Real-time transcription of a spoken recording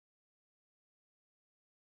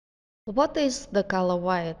What is the color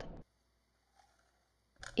white?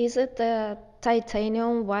 Is it the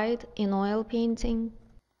titanium white in oil painting?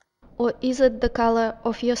 Or is it the color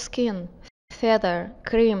of your skin? Feather,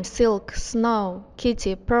 cream, silk, snow,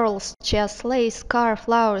 kitty, pearls, chess, lace, scar,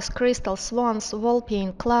 flowers, crystals, swans, wall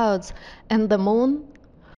paint, clouds, and the moon?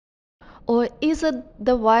 Or is it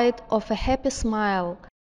the white of a happy smile,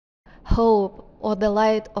 hope, or the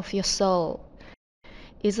light of your soul?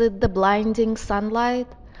 Is it the blinding sunlight,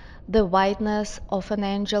 the whiteness of an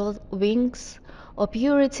angel's wings, or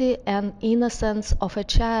purity and innocence of a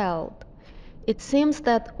child? It seems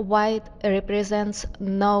that white represents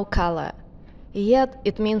no color, yet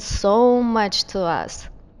it means so much to us.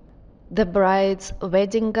 The bride's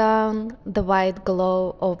wedding gown, the white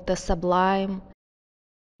glow of the sublime,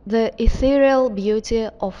 the ethereal beauty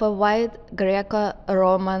of a white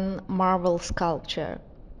Greco-Roman marble sculpture.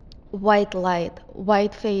 White light,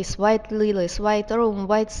 white face, white lilies, white room,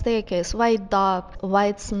 white staircase, white dove,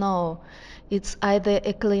 white snow. It's either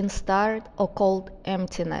a clean start or cold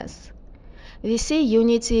emptiness. We see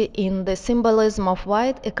unity in the symbolism of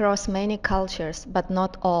white across many cultures, but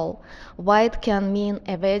not all. White can mean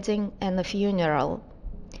a wedding and a funeral.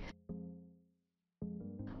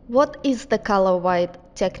 What is the color white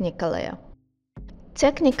technically?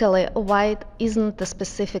 Technically, white isn't a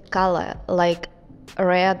specific color like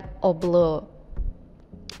red or blue.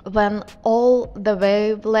 When all the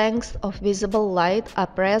wavelengths of visible light are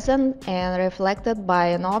present and reflected by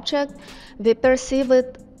an object, we perceive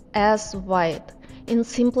it as white. In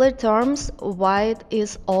simpler terms, white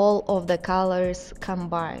is all of the colors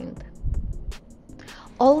combined.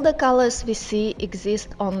 All the colors we see exist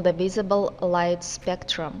on the visible light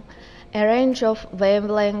spectrum, a range of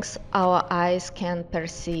wavelengths our eyes can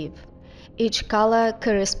perceive. Each color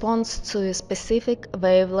corresponds to a specific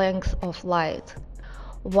wavelength of light.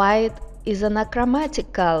 White is an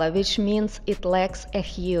achromatic color, which means it lacks a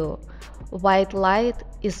hue. White light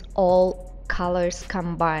is all colors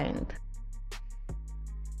combined.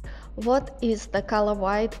 What is the color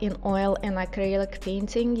white in oil and acrylic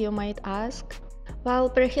painting, you might ask? While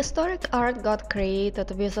prehistoric art got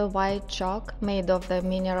created with a white chalk made of the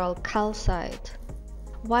mineral calcite,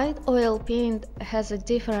 white oil paint has a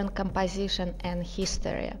different composition and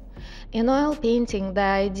history. In oil painting, the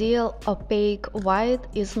ideal opaque white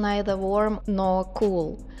is neither warm nor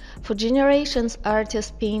cool. For generations,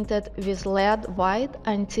 artists painted with lead white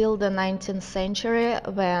until the 19th century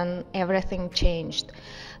when everything changed.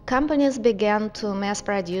 Companies began to mass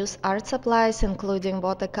produce art supplies, including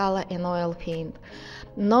watercolor and oil paint.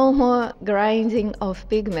 No more grinding of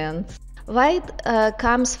pigments. White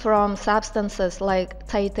comes from substances like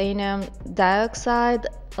titanium dioxide,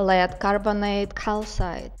 lead carbonate,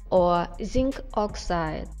 calcite, or zinc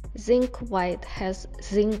oxide. Zinc white has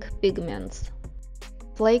zinc pigments.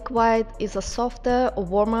 Flake white is a softer,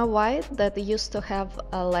 warmer white that used to have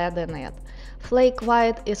a lead in it. Flake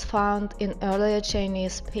white is found in earlier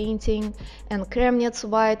Chinese painting, and Kremnitz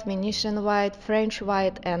white, Venetian white, French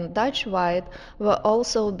white, and Dutch white were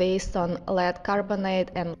also based on lead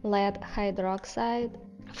carbonate and lead hydroxide.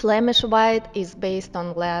 Flemish white is based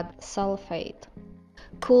on lead sulfate.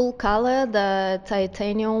 Cool color, the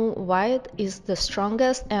titanium white is the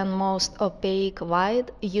strongest and most opaque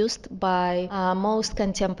white used by most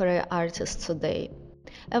contemporary artists today.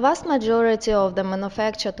 A vast majority of the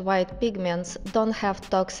manufactured white pigments don't have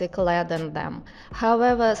toxic lead in them.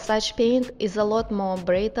 However, such paint is a lot more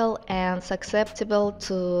brittle and susceptible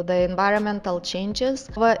to the environmental changes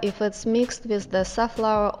if it's mixed with the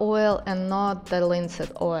safflower oil and not the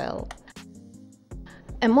linseed oil.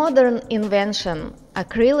 A modern invention,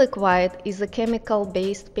 acrylic white is a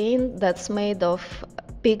chemical-based paint that's made of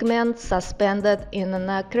pigment suspended in an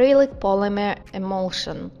acrylic polymer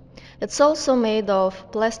emulsion. It's also made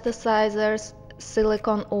of plasticizers,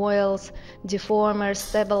 silicone oils, deformers,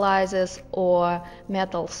 stabilizers, or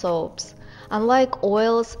metal soaps. Unlike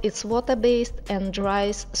oils, it's water-based and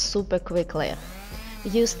dries super quickly.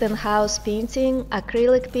 Used in house painting,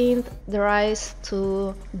 acrylic paint dries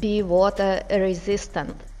to be water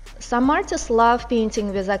resistant. Some artists love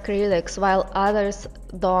painting with acrylics while others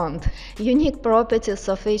don't. Unique properties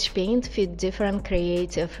of each paint fit different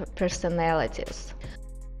creative personalities.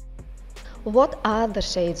 What are the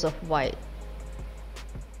shades of white?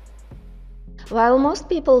 While most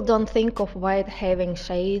people don't think of white having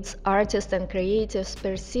shades, artists and creatives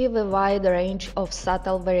perceive a wide range of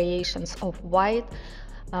subtle variations of white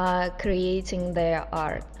creating their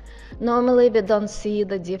art. Normally, we don't see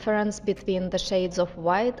the difference between the shades of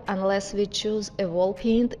white unless we choose a wall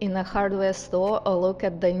paint in a hardware store or look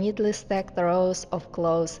at the neatly stacked rows of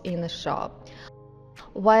clothes in a shop.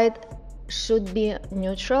 White should be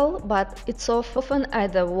neutral, but it's often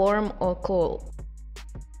either warm or cool.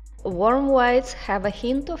 Warm whites have a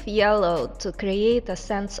hint of yellow to create a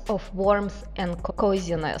sense of warmth and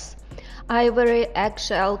coziness. Ivory,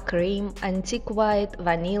 eggshell, cream, antique white,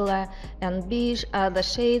 vanilla, and beige are the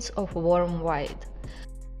shades of warm white.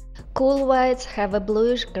 Cool whites have a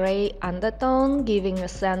bluish-gray undertone, giving a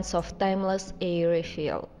sense of timeless, airy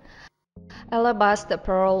feel. Alabaster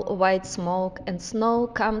pearl, white smoke, and snow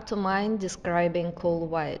come to mind describing cool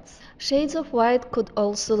whites. Shades of white could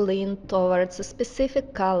also lean towards a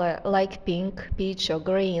specific color, like pink, peach, or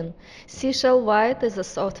green. Seashell white is a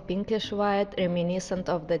soft pinkish white reminiscent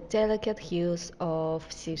of the delicate hues of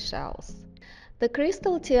seashells. The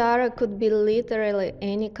crystal tiara could be literally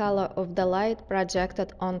any color of the light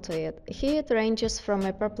projected onto it. Here it ranges from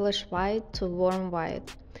a purplish white to warm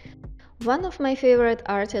white. One of my favorite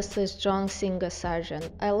artists is John Singer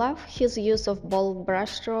Sargent. I love his use of bold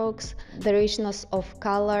brushstrokes, the richness of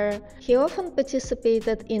color. He often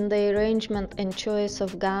participated in the arrangement and choice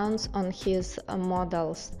of gowns on his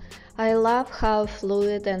models. I love how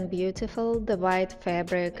fluid and beautiful the white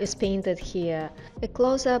fabric is painted here. A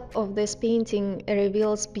close-up of this painting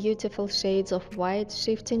reveals beautiful shades of white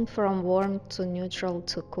shifting from warm to neutral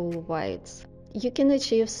to cool whites. You can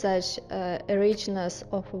achieve such a richness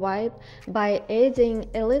of white by adding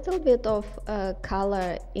a little bit of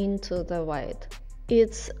color into the white.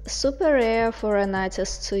 It's super rare for an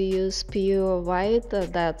artist to use pure white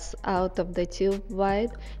that's out of the tube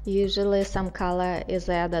white. Usually some color is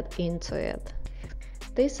added into it.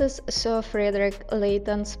 This is Sir Frederick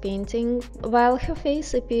Leighton's painting. While her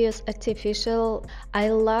face appears artificial, I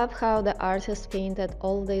love how the artist painted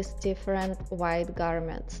all these different white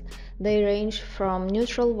garments. They range from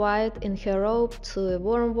neutral white in her robe to a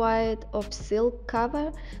warm white of silk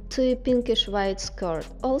cover to a pinkish white skirt.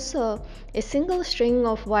 Also, a single string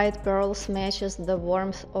of white pearls matches the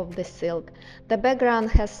warmth of the silk. The background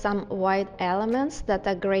has some white elements that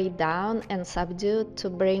are grayed down and subdued to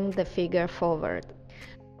bring the figure forward.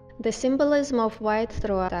 The symbolism of white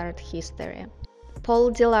throughout art history.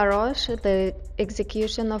 Paul de la Roche, The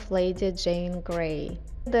Execution of Lady Jane Grey.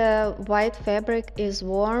 The white fabric is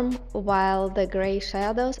warm, while the gray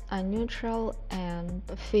shadows are neutral and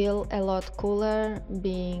feel a lot cooler,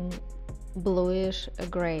 being bluish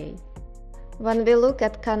gray. When we look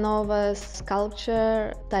at Canova's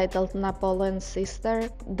sculpture titled Napoleon's Sister,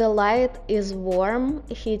 the light is warm,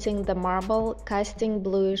 hitting the marble, casting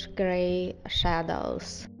bluish-gray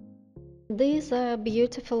shadows. These are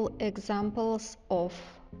beautiful examples of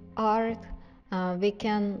art we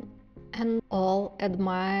can and all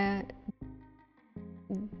admire.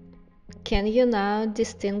 Can you now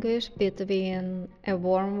distinguish between a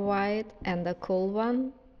warm white and a cool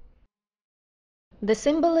one? The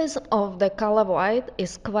symbolism of the color white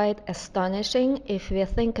is quite astonishing if we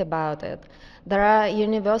think about it. There are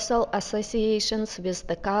universal associations with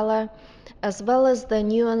the color, as well as the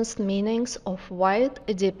nuanced meanings of white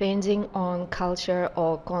depending on culture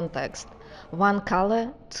or context. One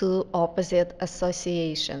color, two opposite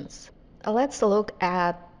associations. Let's look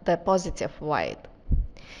at the positive white.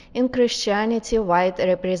 In Christianity, white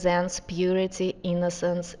represents purity,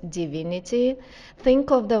 innocence, divinity.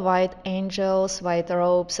 Think of the white angels, white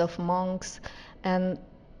robes of monks, and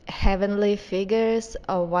heavenly figures,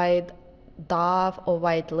 a white dove or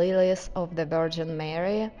white lilies of the Virgin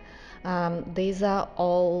Mary. These are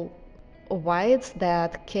all whites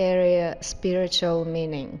that carry spiritual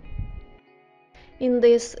meaning. In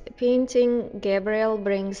this painting, Gabriel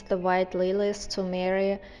brings the white lilies to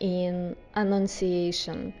Mary in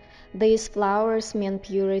Annunciation. These flowers mean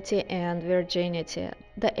purity and virginity.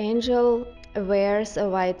 The angel wears a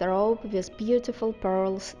white robe with beautiful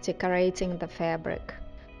pearls decorating the fabric.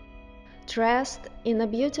 Dressed in a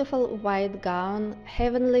beautiful white gown,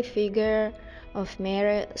 heavenly figure of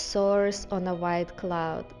Mary soars on a white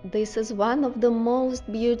cloud. This is one of the most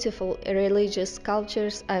beautiful religious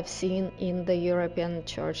sculptures I've seen in the European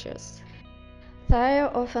churches. Thayer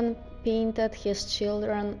often painted his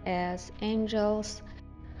children as angels.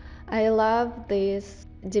 I love this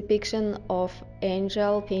depiction of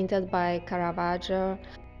angel painted by Caravaggio.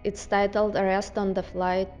 It's titled Rest on the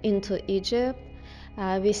Flight into Egypt.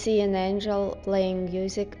 We see an angel playing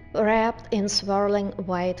music wrapped in swirling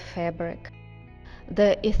white fabric.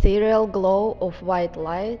 The ethereal glow of white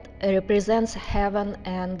light represents heaven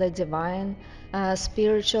and the divine,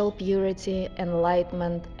 spiritual purity,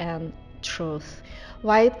 enlightenment, and truth.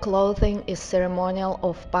 White clothing is ceremonial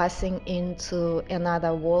of passing into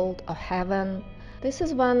another world of heaven. This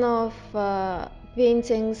is one of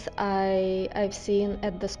Paintings I've seen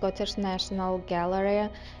at the Scottish National Gallery.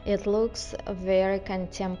 It looks very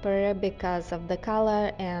contemporary because of the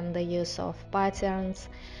color and the use of patterns.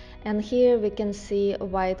 And here we can see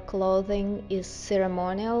white clothing is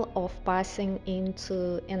ceremonial of passing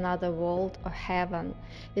into another world or heaven.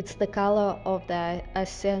 It's the color of the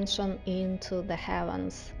ascension into the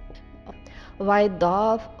heavens. White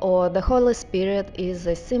dove or the Holy Spirit is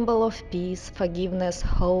a symbol of peace, forgiveness,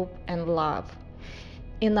 hope, and love.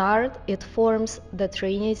 In art, it forms the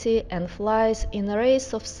Trinity and flies in a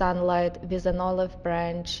rays of sunlight with an olive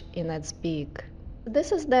branch in its beak.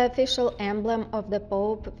 This is the official emblem of the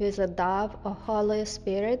Pope with a dove or Holy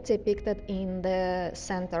Spirit depicted in the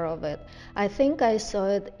center of it. I think I saw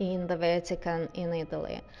it in the Vatican in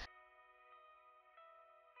Italy.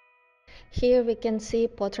 Here we can see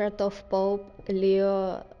portrait of Pope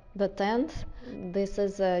Leo X. This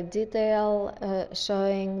is a detail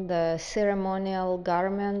showing the ceremonial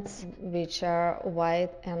garments which are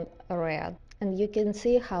white and red. And you can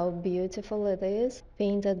see how beautiful it is,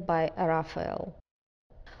 painted by Raphael.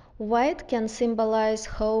 White can symbolize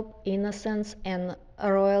hope, innocence, and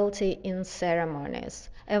royalty in ceremonies.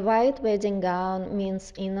 A white wedding gown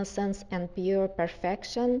means innocence and pure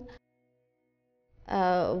perfection.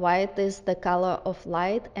 White is the color of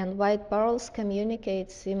light, and white pearls communicate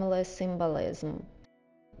similar symbolism.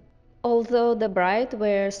 Although the bride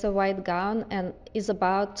wears a white gown and is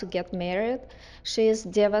about to get married, she is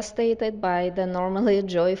devastated by the normally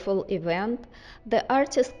joyful event. The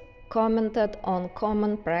artist commented on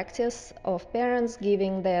common practice of parents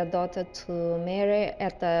giving their daughter to marry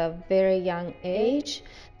at a very young age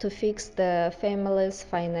to fix the family's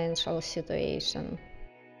financial situation.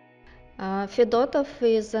 Fedotov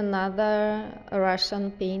is another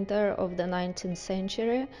Russian painter of the 19th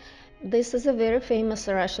century. This is a very famous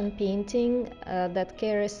Russian painting that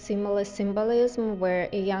carries similar symbolism where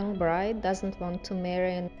a young bride doesn't want to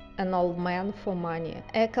marry an old man for money.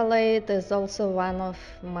 Accolade is also one of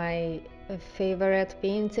my favorite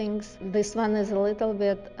paintings. This one is a little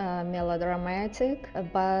bit melodramatic,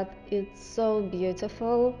 but it's so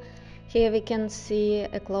beautiful. Here we can see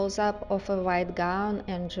a close-up of a white gown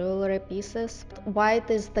and jewelry pieces.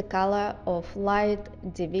 White is the color of light,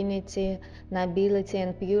 divinity, nobility,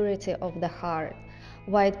 and purity of the heart.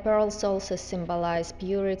 White pearls also symbolize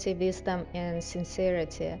purity, wisdom, and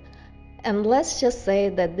sincerity. And let's just say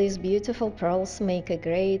that these beautiful pearls make a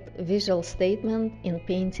great visual statement in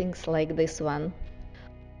paintings like this one.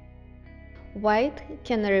 White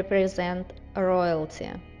can represent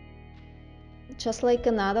royalty. Just like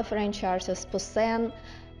another French artist Poussin,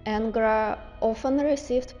 Ingres often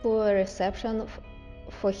received poor reception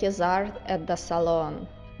for his art at the Salon.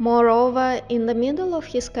 Moreover, in the middle of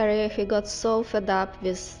his career, he got so fed up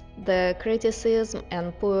with the criticism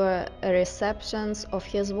and poor receptions of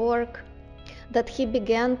his work that he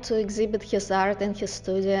began to exhibit his art in his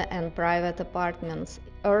studio and private apartments.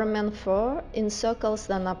 Ermine fur encircles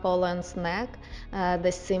the Napoleon's neck,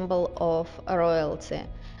 the symbol of royalty.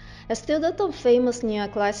 A student of famous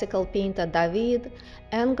neoclassical painter David,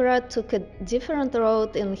 Ingres took a different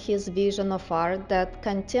road in his vision of art that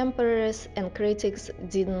contemporaries and critics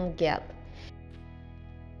didn't get.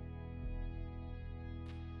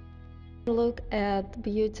 Look at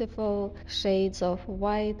beautiful shades of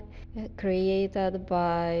white created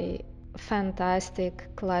by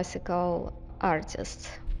fantastic classical artists.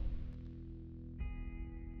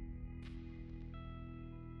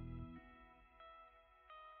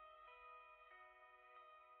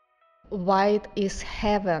 White is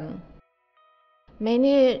heaven.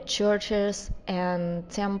 Many churches and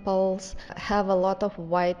temples have a lot of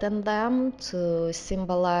white in them to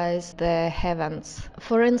symbolize the heavens.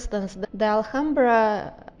 For instance, the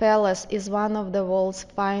Alhambra Palace is one of the world's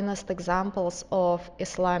finest examples of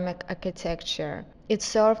Islamic architecture. It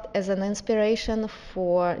served as an inspiration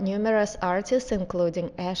for numerous artists, including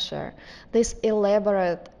Escher. This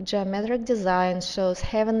elaborate geometric design shows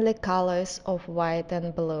heavenly colors of white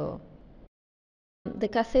and blue. The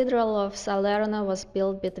Cathedral of Salerno was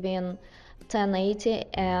built between 1080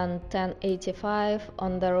 and 1085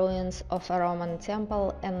 on the ruins of a Roman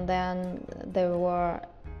temple, and then there were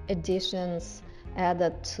additions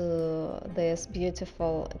added to this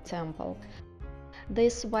beautiful temple.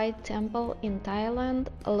 This white temple in Thailand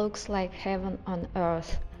looks like heaven on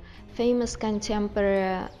earth. Famous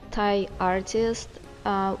contemporary Thai artists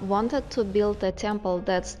wanted to build a temple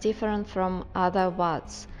that's different from other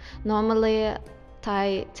wats. Normally,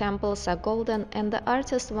 Thai temples are golden, and the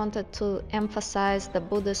artist wanted to emphasize the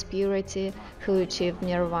Buddha's purity who achieved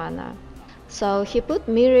nirvana. So he put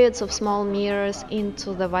myriads of small mirrors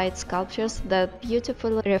into the white sculptures that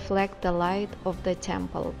beautifully reflect the light of the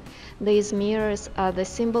temple. These mirrors are the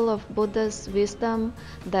symbol of Buddha's wisdom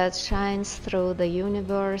that shines through the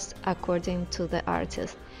universe, according to the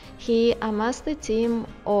artist. He amassed a team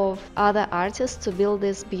of other artists to build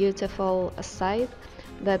this beautiful site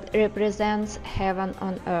that represents heaven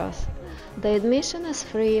on earth. The admission is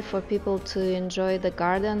free for people to enjoy the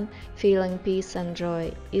garden, feeling peace and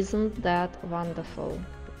joy. Isn't that wonderful?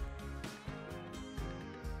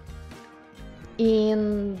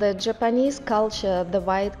 In the Japanese culture, the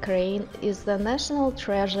white crane is the national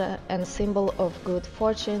treasure and symbol of good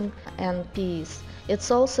fortune and peace.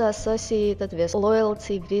 It's also associated with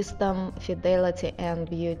loyalty, wisdom, fidelity, and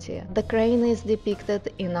beauty. The crane is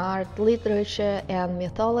depicted in art, literature, and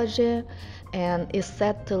mythology, and is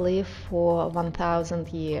said to live for 1,000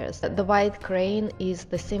 years. The white crane is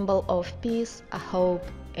the symbol of peace, hope,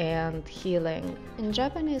 and healing. In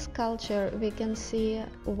Japanese culture, we can see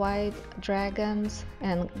white dragons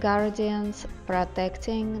and guardians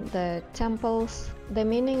protecting the temples. The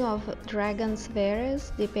meaning of dragons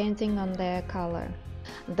varies depending on their color.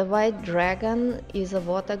 The white dragon is a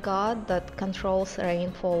water god that controls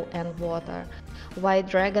rainfall and water. White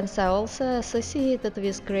dragons are also associated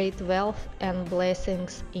with great wealth and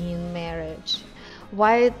blessings in marriage.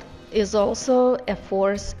 White is also a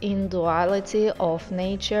force in duality of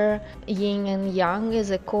nature. Yin and yang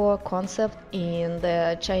is a core concept in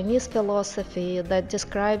the Chinese philosophy that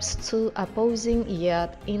describes two opposing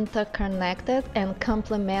yet interconnected and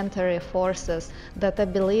complementary forces that are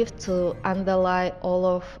believed to underlie all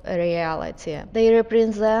of reality. They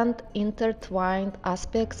represent intertwined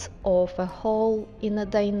aspects of a whole in a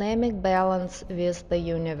dynamic balance with the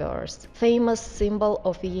universe. Famous symbol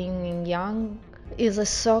of yin and yang is a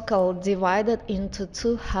circle divided into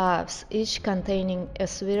two halves, each containing a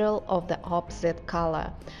swirl of the opposite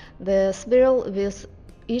color. The swirl with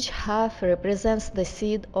each half represents the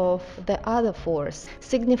seed of the other force,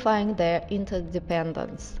 signifying their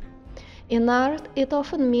interdependence. In art, it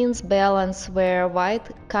often means balance, where white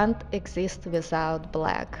can't exist without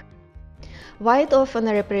black. White often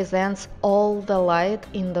represents all the light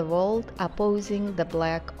in the world, opposing the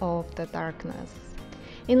black of the darkness.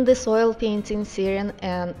 In this oil painting, Siren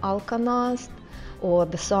and Alkonost, or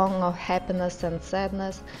the Song of Happiness and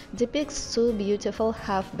Sadness, depicts two beautiful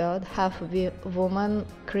half-bird, half-woman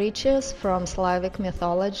creatures from Slavic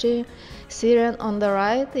mythology. Siren on the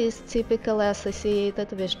right is typically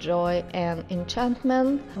associated with joy and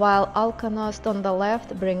enchantment, while Alkonost on the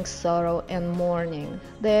left brings sorrow and mourning.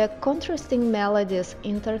 Their contrasting melodies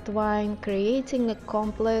intertwine, creating a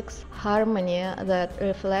complex harmony that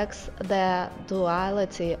reflects the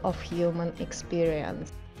duality of human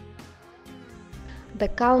experience. The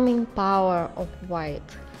calming power of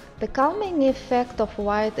white. The calming effect of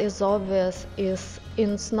white is obvious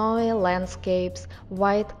in snowy landscapes,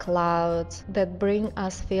 white clouds that bring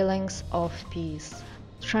us feelings of peace.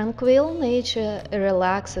 Tranquil nature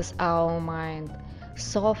relaxes our mind.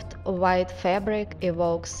 Soft white fabric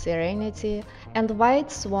evokes serenity, and white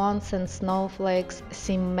swans and snowflakes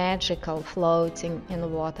seem magical floating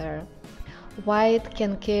in water. White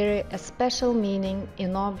can carry a special meaning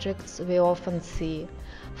in objects we often see.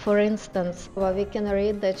 For instance, we can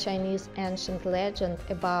read the Chinese ancient legend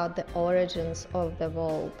about the origins of the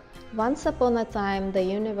world. Once upon a time, the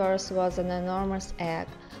universe was an enormous egg.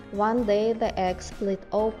 One day the egg split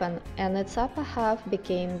open, and its upper half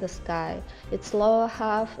became the sky, its lower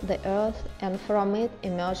half the earth, and from it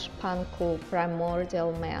emerged Panku,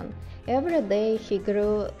 primordial man. Every day he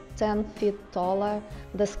grew 10 feet taller,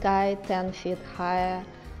 the sky 10 feet higher,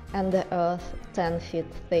 and the earth 10 feet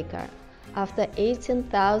thicker. After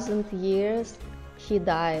 18,000 years, he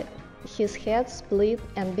died. His head split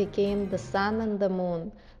and became the sun and the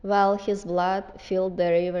moon, while his blood filled the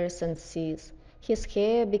rivers and seas. His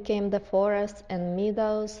hair became the forests and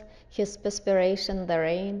meadows, his perspiration the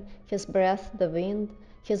rain, his breath the wind,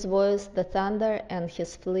 his voice the thunder, and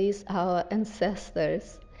his fleece our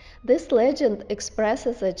ancestors. This legend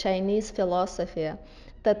expresses a Chinese philosophy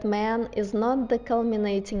that man is not the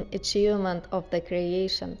culminating achievement of the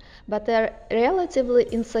creation, but a relatively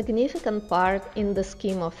insignificant part in the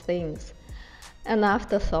scheme of things. An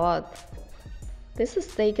afterthought. This is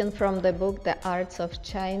taken from the book The Arts of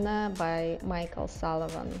China by Michael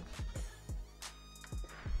Sullivan.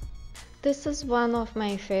 This is one of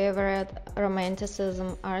my favorite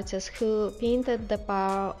Romanticism artists who painted the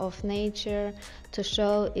power of nature to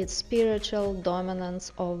show its spiritual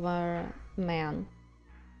dominance over man.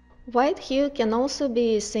 White hue can also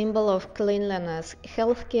be a symbol of cleanliness.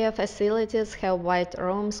 Healthcare facilities have white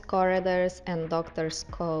rooms, corridors, and doctors'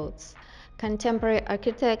 coats. Contemporary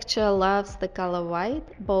architecture loves the color white.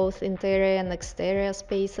 Both interior and exterior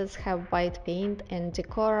spaces have white paint and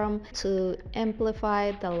decorum to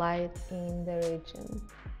amplify the light in the region.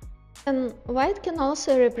 And white can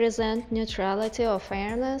also represent neutrality or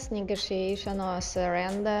fairness, negotiation or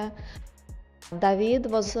surrender. David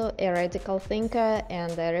was a radical thinker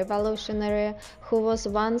and a revolutionary who was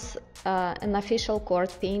once an official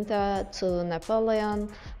court painter to Napoleon,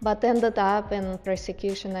 but ended up in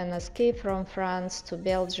persecution and escape from France to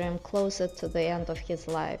Belgium closer to the end of his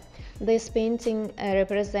life. This painting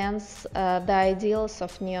represents the ideals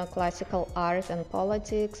of neoclassical art and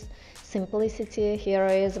politics: simplicity,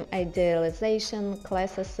 heroism, idealization,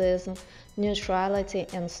 classicism, neutrality,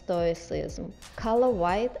 and stoicism. Color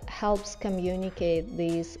white helps communicate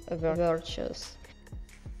these virtues.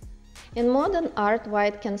 In modern art,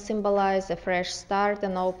 white can symbolize a fresh start,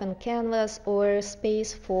 an open canvas, or a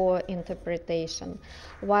space for interpretation.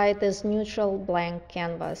 White is neutral, blank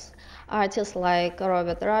canvas. Artists like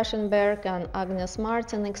Robert Rauschenberg and Agnes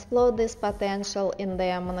Martin explore this potential in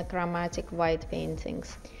their monochromatic white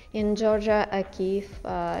paintings. In Georgia O'Keeffe's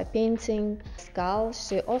painting Skull,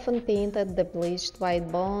 she often painted the bleached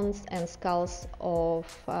white bones and skulls of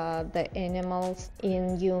the animals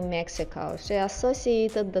in New Mexico. She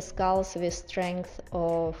associated the skulls with strength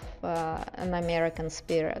of an American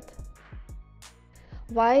spirit.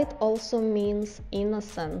 White also means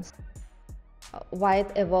innocence.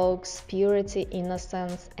 White evokes purity,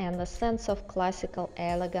 innocence, and a sense of classical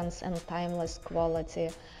elegance and timeless quality.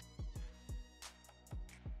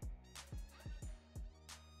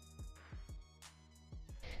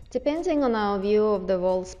 Depending on our view of the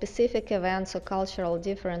world's specific events or cultural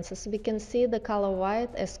differences, we can see the color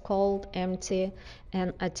white as cold, empty,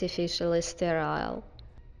 and artificially sterile.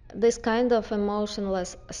 This kind of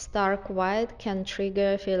emotionless, stark white can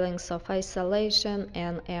trigger feelings of isolation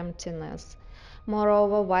and emptiness.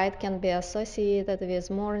 Moreover, white can be associated with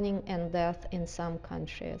mourning and death in some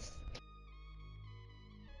countries.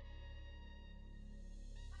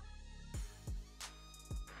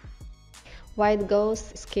 White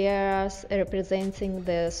ghosts scare us, representing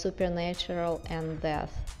the supernatural and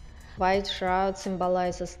death. White shroud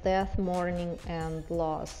symbolizes death, mourning, and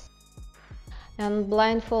loss. And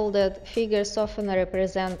blindfolded figures often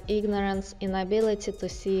represent ignorance, inability to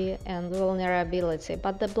see, and vulnerability.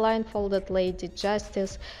 But the blindfolded Lady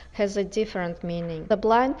Justice has a different meaning. The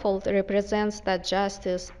blindfold represents that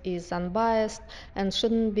justice is unbiased and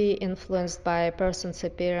shouldn't be influenced by a person's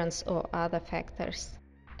appearance or other factors.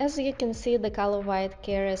 As you can see, the color white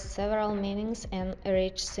carries several meanings and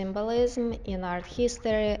rich symbolism in art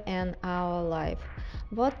history and our life.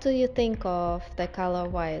 What do you think of the color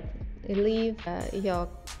white? Leave your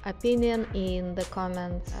opinion in the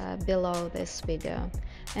comments below this video.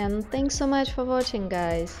 And thanks so much for watching,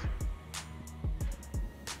 guys.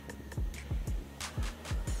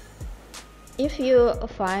 If you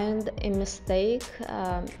find a mistake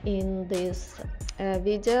in this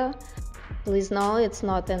video, please know it's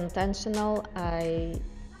not intentional. I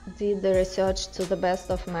did the research to the best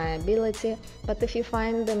of my ability, but if you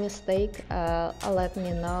find the mistake, let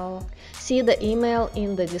me know. See the email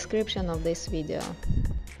in the description of this video.